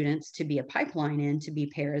those students to be a pipeline in to be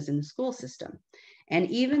paras in the school system. And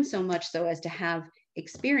even so much so as to have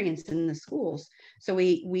experience in the schools. So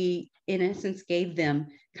we in essence gave them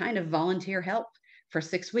kind of volunteer help for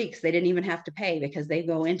 6 weeks. They didn't even have to pay, because they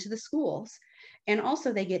go into the schools, and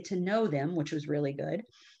also they get to know them, which was really good.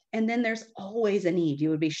 And then there's always a need. You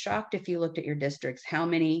would be shocked if you looked at your districts how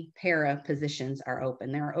many para positions are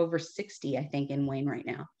open. There are over 60, I think, in Wayne right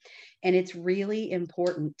now. And it's really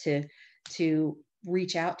important to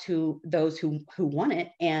reach out to those who want it.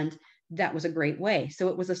 And that was a great way. So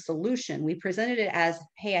it was a solution. We presented it as,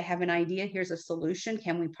 hey, I have an idea. Here's a solution.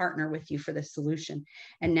 Can we partner with you for this solution?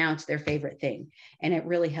 And now it's their favorite thing. And it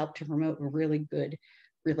really helped to promote a really good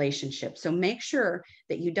relationship. So make sure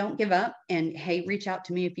that you don't give up, and hey, reach out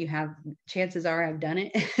to me if you have. Chances are I've done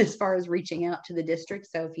it as far as reaching out to the district.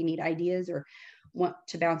 So if you need ideas or want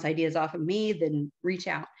to bounce ideas off of me, then reach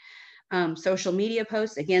out. Social media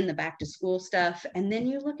posts, again, the back to school stuff. And then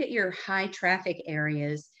you look at your high traffic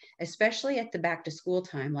areas, especially at the back to school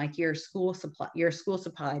time, like your school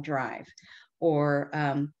supply drive, or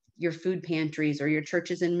your food pantries, or your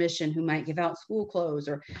churches in mission who might give out school clothes,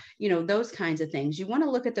 or those kinds of things. You want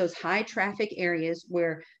to look at those high traffic areas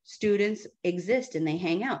where students exist and they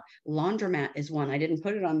hang out. Laundromat is one. I didn't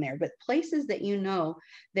put it on there, but places that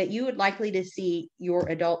that you would likely to see your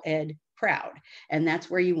adult ed crowd. And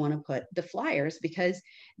that's where you want to put the flyers, because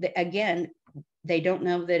again, they don't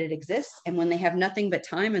know that it exists. And when they have nothing but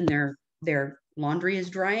time and their laundry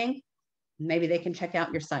is drying, maybe they can check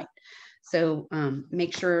out your site. So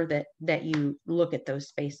make sure that you look at those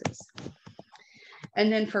spaces.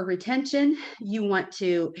 And then for retention, you want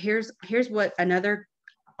to, here's what another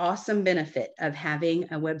awesome benefit of having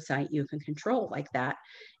a website you can control like that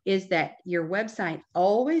is that your website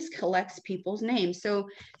always collects people's names. So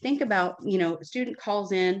think about, a student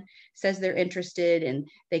calls in, says they're interested, and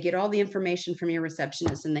they get all the information from your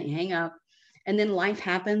receptionist and they hang up. And then life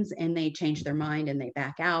happens and they change their mind and they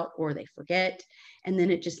back out or they forget. And then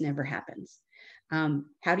it just never happens.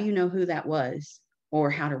 How do you know who that was or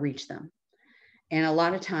how to reach them? And a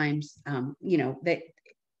lot of times,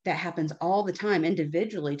 that happens all the time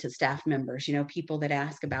individually to staff members, people that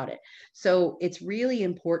ask about it. So it's really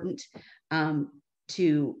important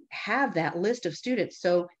to have that list of students.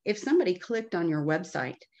 So if somebody clicked on your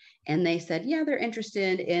website and they said, yeah, they're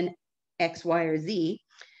interested in X, Y, or Z,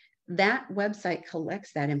 that website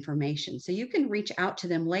collects that information. So you can reach out to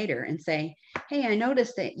them later and say, hey, I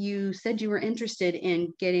noticed that you said you were interested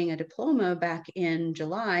in getting a diploma back in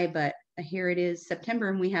July, but here it is September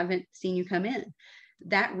and we haven't seen you come in.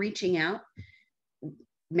 That reaching out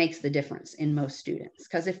makes the difference in most students,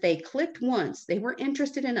 because if they clicked once, they were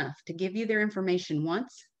interested enough to give you their information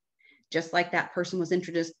once, just like that person was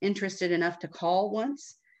interested enough to call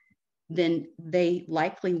once, then they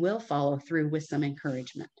likely will follow through with some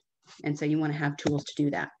encouragement. And so you want to have tools to do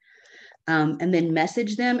that. And then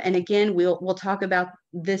message them. And again, we'll talk about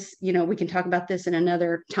this, we can talk about this in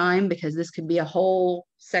another time because this could be a whole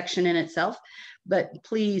section in itself, but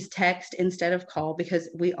please text instead of call, because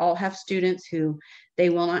we all have students who they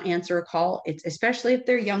will not answer a call. It's especially if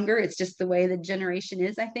they're younger. It's just the way the generation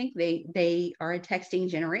is. I think they are a texting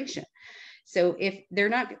generation. So if they're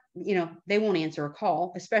not, they won't answer a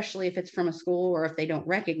call, especially if it's from a school or if they don't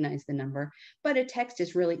recognize the number, but a text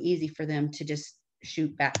is really easy for them to just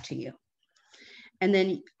shoot back to you. And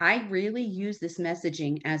then I really use this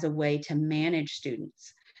messaging as a way to manage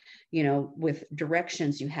students, with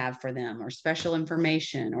directions you have for them or special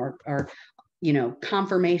information or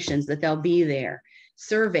confirmations that they'll be there,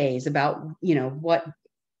 surveys about,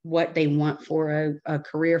 what they want for a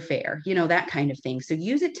career fair, that kind of thing. So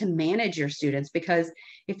use it to manage your students, because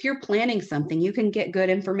if you're planning something, you can get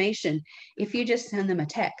good information if you just send them a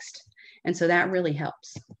text. And so that really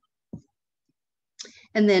helps.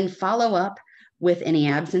 And then follow up with any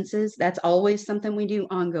absences. That's always something we do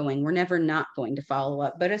ongoing. We're never not going to follow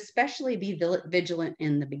up, but especially be vigilant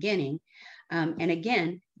in the beginning. And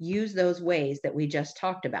again, use those ways that we just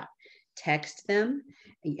talked about. Text them,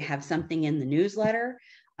 have something in the newsletter,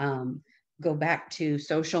 go back to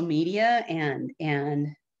social media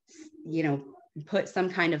and put some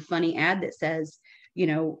kind of funny ad that says,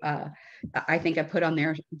 I think I put on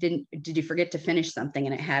there, did you forget to finish something?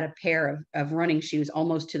 And it had a pair of running shoes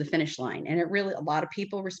almost to the finish line. And a lot of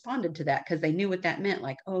people responded to that because they knew what that meant.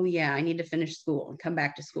 Like, oh yeah, I need to finish school and come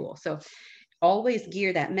back to school. So always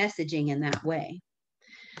gear that messaging in that way.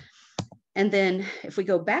 And then if we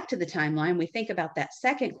go back to the timeline, we think about that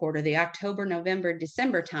second quarter, the October, November,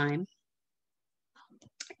 December time.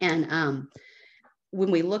 And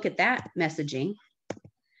when we look at that messaging,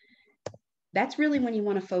 that's really when you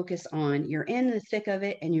want to focus on, you're in the thick of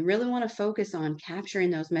it, and you really want to focus on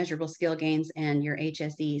capturing those measurable skill gains and your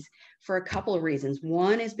HSEs for a couple of reasons.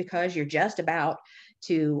 One is because you're just about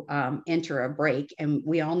to enter a break. And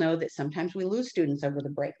we all know that sometimes we lose students over the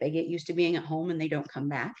break. They get used to being at home and they don't come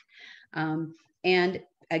back. And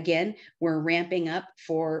again, we're ramping up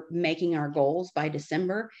for making our goals by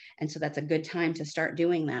December. And so that's a good time to start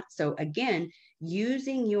doing that. So again,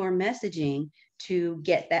 using your messaging to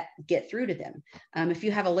get through to them. If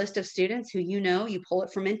you have a list of students who you pull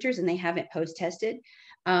it from Mentors and they haven't post-tested,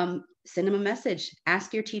 send them a message.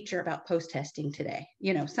 Ask your teacher about post-testing today.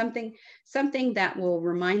 Something that will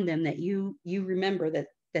remind them that you remember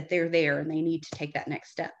that they're there and they need to take that next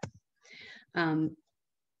step.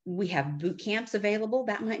 We have boot camps available.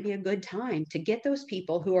 That might be a good time to get those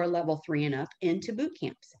people who are level 3 and up into boot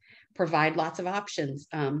camps. Provide lots of options.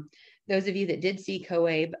 Those of you that did see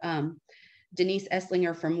COABE, Denise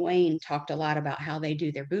Esslinger from Wayne talked a lot about how they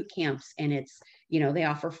do their boot camps, and it's, they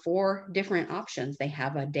offer 4 different options. They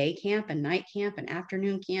have a day camp, a night camp, an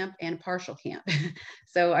afternoon camp, and a partial camp.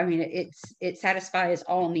 So, I mean, it satisfies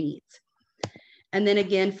all needs. And then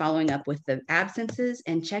again, following up with the absences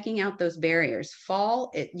and checking out those barriers.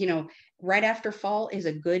 Fall, right after fall is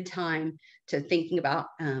a good time to thinking about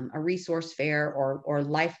a resource fair or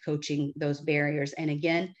life coaching those barriers. And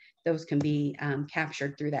again, those can be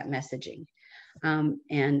captured through that messaging.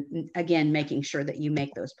 And again, making sure that you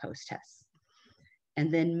make those post-tests.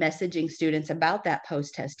 And then messaging students about that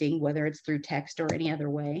post-testing, whether it's through text or any other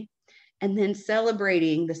way. And then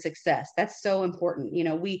celebrating the success. That's so important.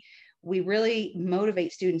 we really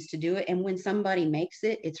motivate students to do it. And when somebody makes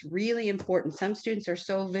it, it's really important. Some students are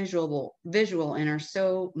so visual and are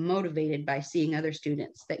so motivated by seeing other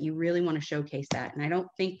students that you really want to showcase that. And I don't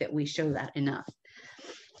think that we show that enough.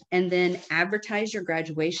 And then advertise your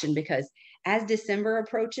graduation, because as December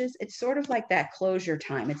approaches, it's sort of like that closure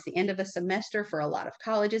time. It's the end of a semester for a lot of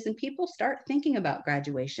colleges, and people start thinking about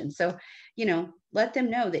graduation. So, let them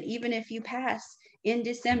know that even if you pass in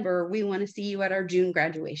December, we want to see you at our June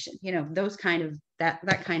graduation, those kind of,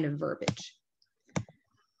 that kind of verbiage.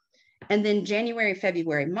 And then January,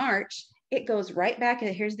 February, March, it goes right back.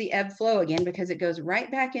 And here's the ebb flow again, because it goes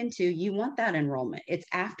right back into, you want that enrollment. It's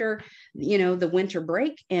after, the winter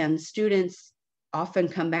break, and students often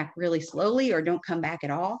come back really slowly or don't come back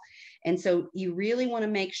at all. And so you really want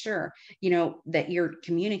to make sure, that you're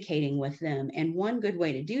communicating with them. And one good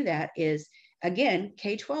way to do that is, again,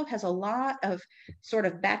 K-12 has a lot of sort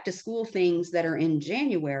of back to school things that are in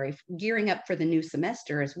January, gearing up for the new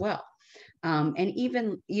semester as well. And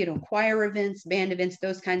even, choir events, band events,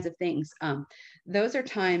 those kinds of things. Those are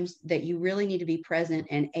times that you really need to be present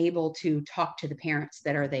and able to talk to the parents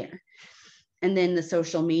that are there. And then the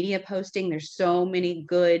social media posting, there's so many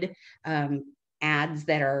good ads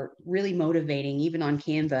that are really motivating, even on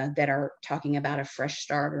Canva, that are talking about a fresh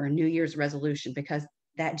start or a New Year's resolution, because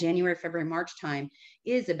that January, February, March time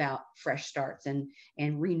is about fresh starts and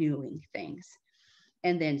renewing things.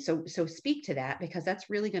 And then, so speak to that, because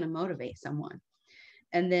that's really going to motivate someone.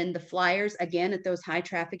 And then the flyers, again, at those high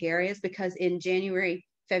traffic areas, because in January,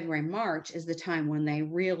 February, March is the time when they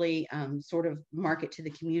really sort of market to the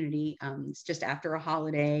community. It's just after a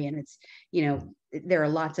holiday, and it's, there are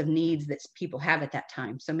lots of needs that people have at that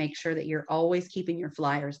time. So make sure that you're always keeping your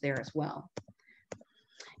flyers there as well.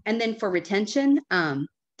 And then for retention,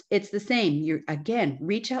 it's the same. You, again,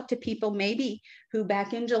 reach out to people maybe who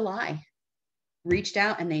back in July reached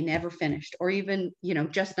out and they never finished, or even,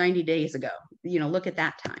 just 90 days ago, look at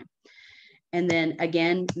that time. And then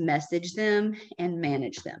again, message them and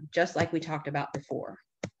manage them, just like we talked about before.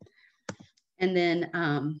 And then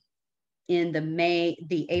in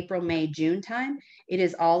the April, May, June time, it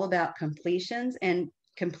is all about completions. And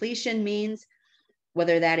completion means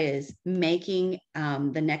whether that is making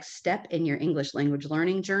the next step in your English language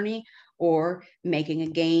learning journey, or making a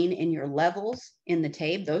gain in your levels in the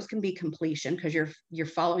TABE. Those can be completion, because you're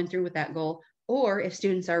following through with that goal. Or if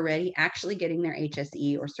students are ready, actually getting their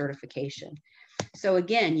HSE or certification. So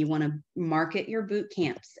again, you want to market your boot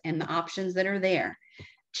camps and the options that are there.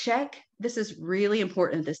 Check, this is really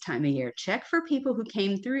important this time of year, check for people who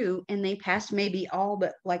came through and they passed maybe all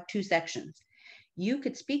but like 2 sections. You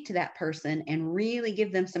could speak to that person and really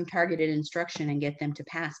give them some targeted instruction and get them to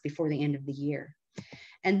pass before the end of the year.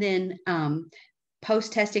 And then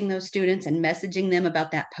post-testing those students and messaging them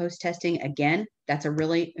about that post-testing, again,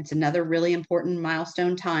 it's another really important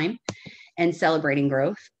milestone time, and celebrating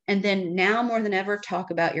growth. And then now more than ever,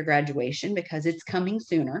 talk about your graduation, because it's coming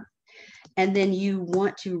sooner. And then you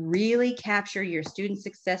want to really capture your student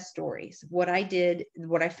success stories. What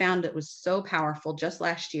I found that was so powerful just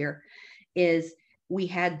last year is we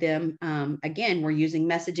had them, again, we're using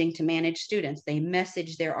messaging to manage students. They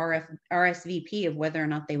message their RSVP of whether or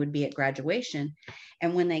not they would be at graduation.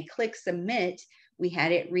 And when they click submit, we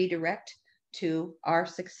had it redirect to our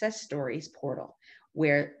success stories portal,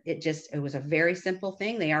 where it was a very simple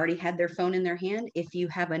thing. They already had their phone in their hand. If you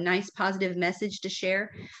have a nice positive message to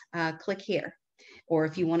share, click here. Or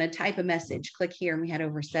if you want to type a message, click here. And we had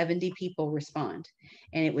over 70 people respond.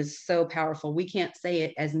 And it was so powerful. We can't say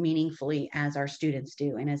it as meaningfully as our students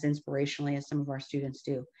do, and as inspirationally as some of our students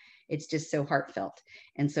do. It's just so heartfelt.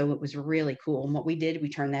 And so it was really cool. And what we did, we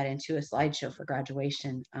turned that into a slideshow for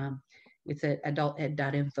graduation. It's at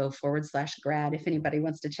adulted.info/grad if anybody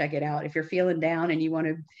wants to check it out. If you're feeling down and you want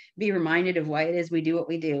to be reminded of why it is we do what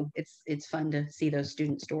we do, it's fun to see those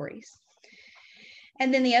student stories.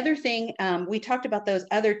 And then the other thing, we talked about those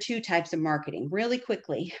other 2 types of marketing really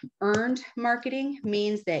quickly. Earned marketing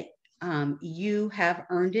means that you have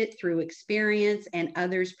earned it through experience and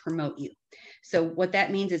others promote you. So what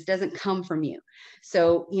that means is it doesn't come from you.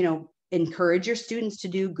 So, encourage your students to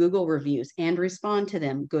do Google reviews and respond to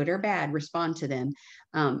them, good or bad, respond to them,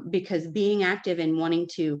 because being active and wanting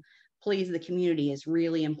to please the community is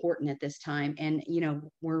really important at this time. And,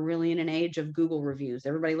 we're really in an age of Google reviews.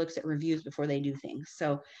 Everybody looks at reviews before they do things.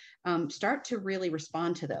 So start to really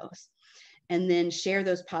respond to those. And then share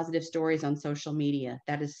those positive stories on social media.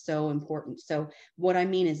 That is so important. So what I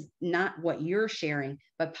mean is not what you're sharing,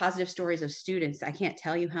 but positive stories of students. I can't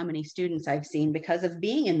tell you how many students I've seen, because of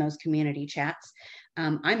being in those community chats,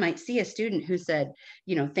 I might see a student who said,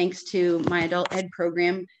 thanks to my adult ed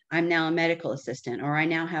program, I'm now a medical assistant, or I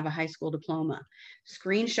now have a high school diploma.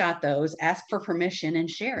 Screenshot those, ask for permission, and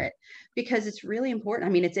share it, because it's really important.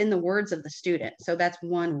 I mean, it's in the words of the student. So that's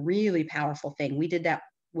one really powerful thing. We did that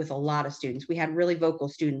with a lot of students. We had really vocal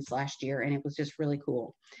students last year, and it was just really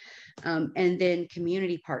cool. And then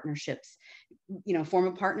community partnerships, form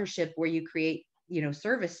a partnership where you create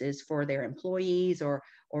services for their employees or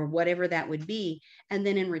whatever that would be. And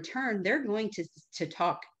then in return, they're going to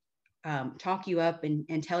talk you up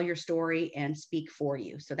and tell your story and speak for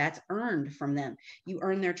you. So that's earned from them. You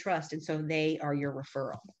earn their trust. And so they are your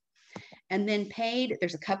referral. And then paid,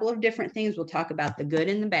 there's a couple of different things. We'll talk about the good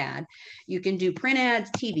and the bad. You can do print ads,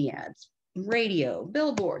 TV ads, radio,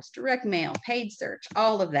 billboards, direct mail, paid search,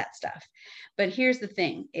 all of that stuff. But here's the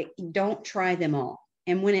thing, don't try them all.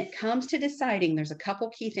 And when it comes to deciding, there's a couple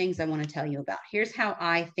key things I want to tell you about. Here's how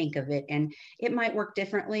I think of it. And it might work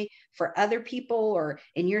differently for other people or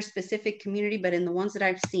in your specific community, but in the ones that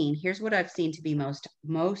I've seen, here's what I've seen to be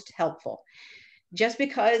most helpful. Just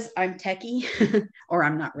because I'm techie, or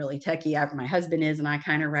I'm not really techie, my husband is, and I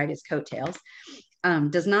kind of ride his coattails,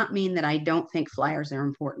 does not mean that I don't think flyers are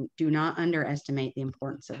important. Do not underestimate the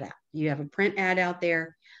importance of that. You have a print ad out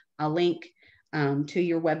there, a link to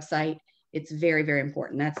your website. It's very, very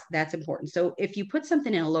important. That's important. So if you put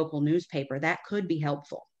something in a local newspaper, that could be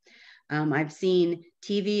helpful. I've seen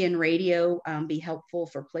TV and radio be helpful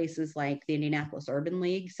for places like the Indianapolis Urban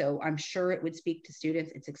League. So I'm sure it would speak to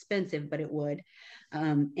students. It's expensive, but it would.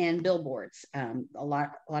 And billboards. A lot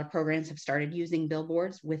of programs have started using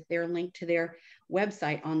billboards with their link to their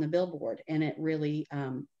website on the billboard. And it really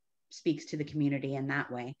speaks to the community in that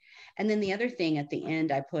way. And then the other thing at the end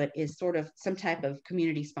I put is sort of some type of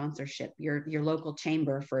community sponsorship, your local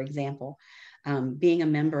chamber, for example, being a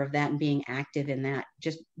member of that and being active in that.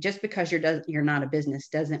 Just because you're not a business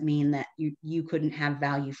doesn't mean that you couldn't have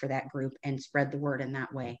value for that group and spread the word in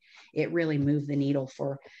that way. It really moved the needle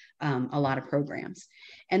for a lot of programs.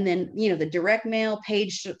 And then, the direct mail,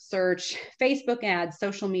 page search, Facebook ads,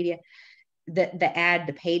 social media,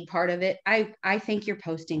 the paid part of it, I think your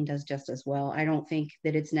posting does just as well. I don't think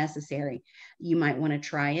that it's necessary. You might want to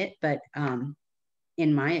try it, but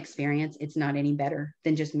in my experience, it's not any better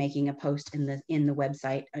than just making a post in the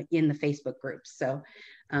website, in the Facebook groups. So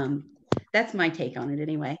that's my take on it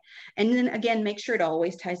anyway. And then again, make sure it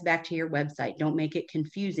always ties back to your website. Don't make it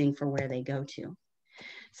confusing for where they go to.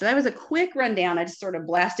 So that was a quick rundown. I just sort of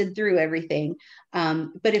blasted through everything.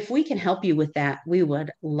 But if we can help you with that, we would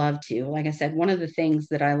love to. Like I said, one of the things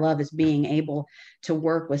that I love is being able to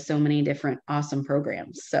work with so many different awesome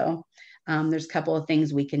programs. So there's a couple of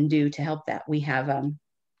things we can do to help that. We have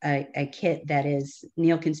a kit that is,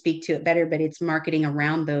 Neil can speak to it better, but it's marketing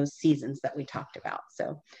around those seasons that we talked about.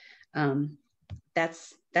 So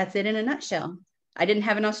that's it in a nutshell. I didn't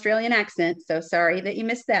have an Australian accent, so sorry that you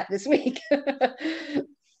missed that this week.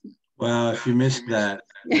 Well, if you missed that,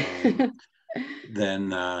 then,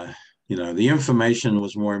 the information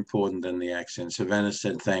was more important than the accent. Savannah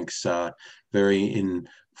said, thanks, very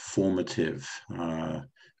informative,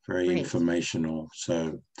 very Great. Informational.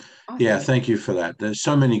 So, Awesome. Yeah, thank you for that. There's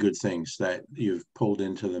so many good things that you've pulled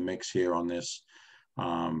into the mix here on this.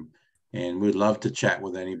 And we'd love to chat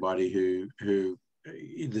with anybody who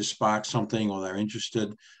either sparks something or they're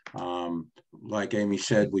interested. Like Amy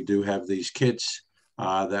said, we do have these kits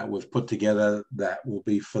that we've put together that will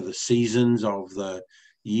be for the seasons of the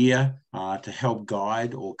year to help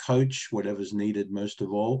guide or coach whatever's needed most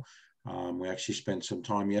of all. We actually spent some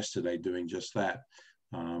time yesterday doing just that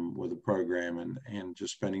with the program and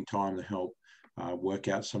just spending time to help work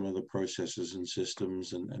out some of the processes and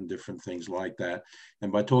systems and different things like that.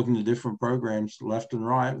 And by talking to different programs left and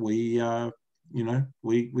right, we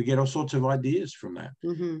get all sorts of ideas from that.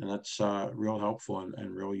 Mm-hmm. And that's real helpful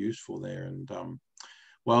and real useful there. And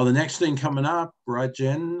well, the next thing coming up, right,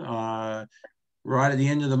 Jen, right at the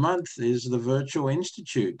end of the month is the Virtual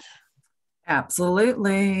Institute.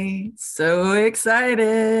 Absolutely. So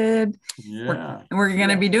excited. Yeah. We're going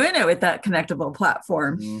to be doing it with that connectable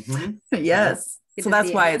platform. Mm-hmm. Yes. So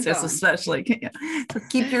that's why it's just especially, so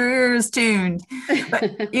keep your ears tuned.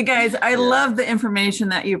 But you guys, I love the information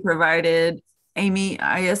that you provided. Amy,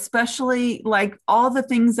 I especially like all the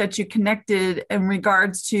things that you connected in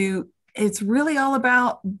regards to, it's really all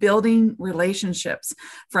about building relationships,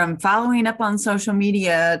 from following up on social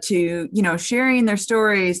media to, sharing their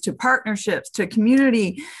stories, to partnerships, to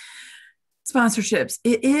community sponsorships.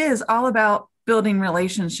 It is all about building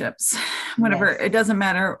relationships, whatever. Yes. It doesn't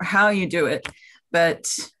matter how you do it,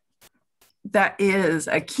 but that is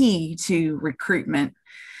a key to recruitment.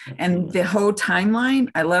 And the whole timeline,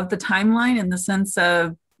 I love the timeline in the sense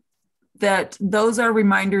of that those are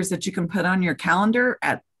reminders that you can put on your calendar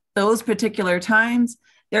at those particular times.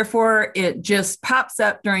 Therefore, it just pops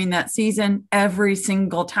up during that season every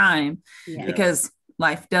single time because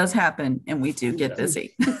life does happen and we do get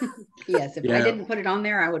busy. Yes, if I didn't put it on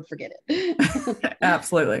there, I would forget it.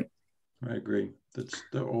 Absolutely. I agree. That's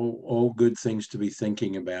all good things to be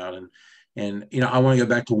thinking about. And you know, I want to go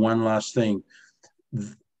back to one last thing.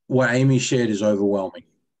 What Amy shared is overwhelming.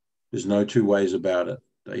 There's no two ways about it.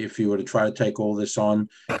 If you were to try to take all this on,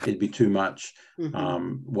 it'd be too much.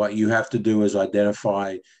 What you have to do is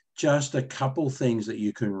identify just a couple things that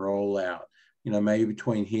you can roll out. You know, maybe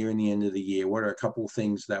between here and the end of the year, what are a couple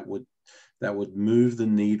things that would move the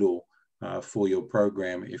needle for your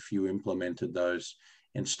program if you implemented those,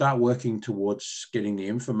 and start working towards getting the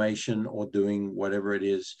information or doing whatever it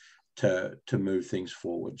is to move things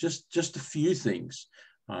forward. Just a few things.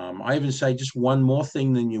 I even say just one more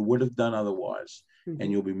thing than you would have done otherwise,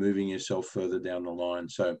 and you'll be moving yourself further down the line.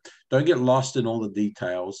 So don't get lost in all the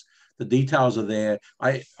details. The details are there.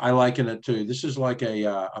 I liken it to, this is like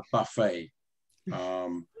a buffet.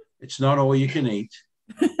 It's not all you can eat,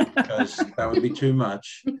 because that would be too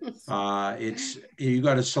much. You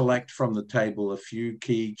got to select from the table a few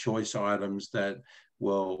key choice items that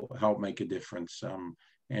will help make a difference.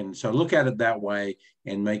 And so look at it that way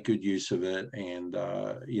and make good use of it. And,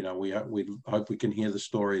 you know, we hope we can hear the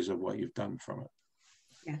stories of what you've done from it.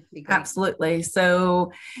 Yeah, absolutely.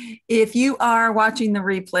 So if you are watching the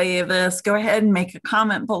replay of this, go ahead and make a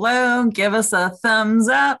comment below, give us a thumbs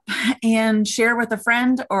up, and share with a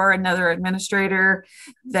friend or another administrator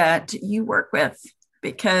that you work with,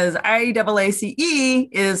 because IAACE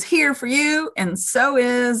is here for you, and so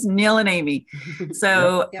is Neil and Amy.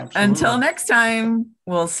 So until next time,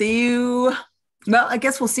 we'll see you. Well, I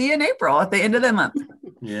guess we'll see you in April at the end of the month.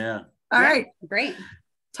 Yeah. All right. Great.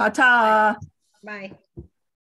 Ta-ta. Bye.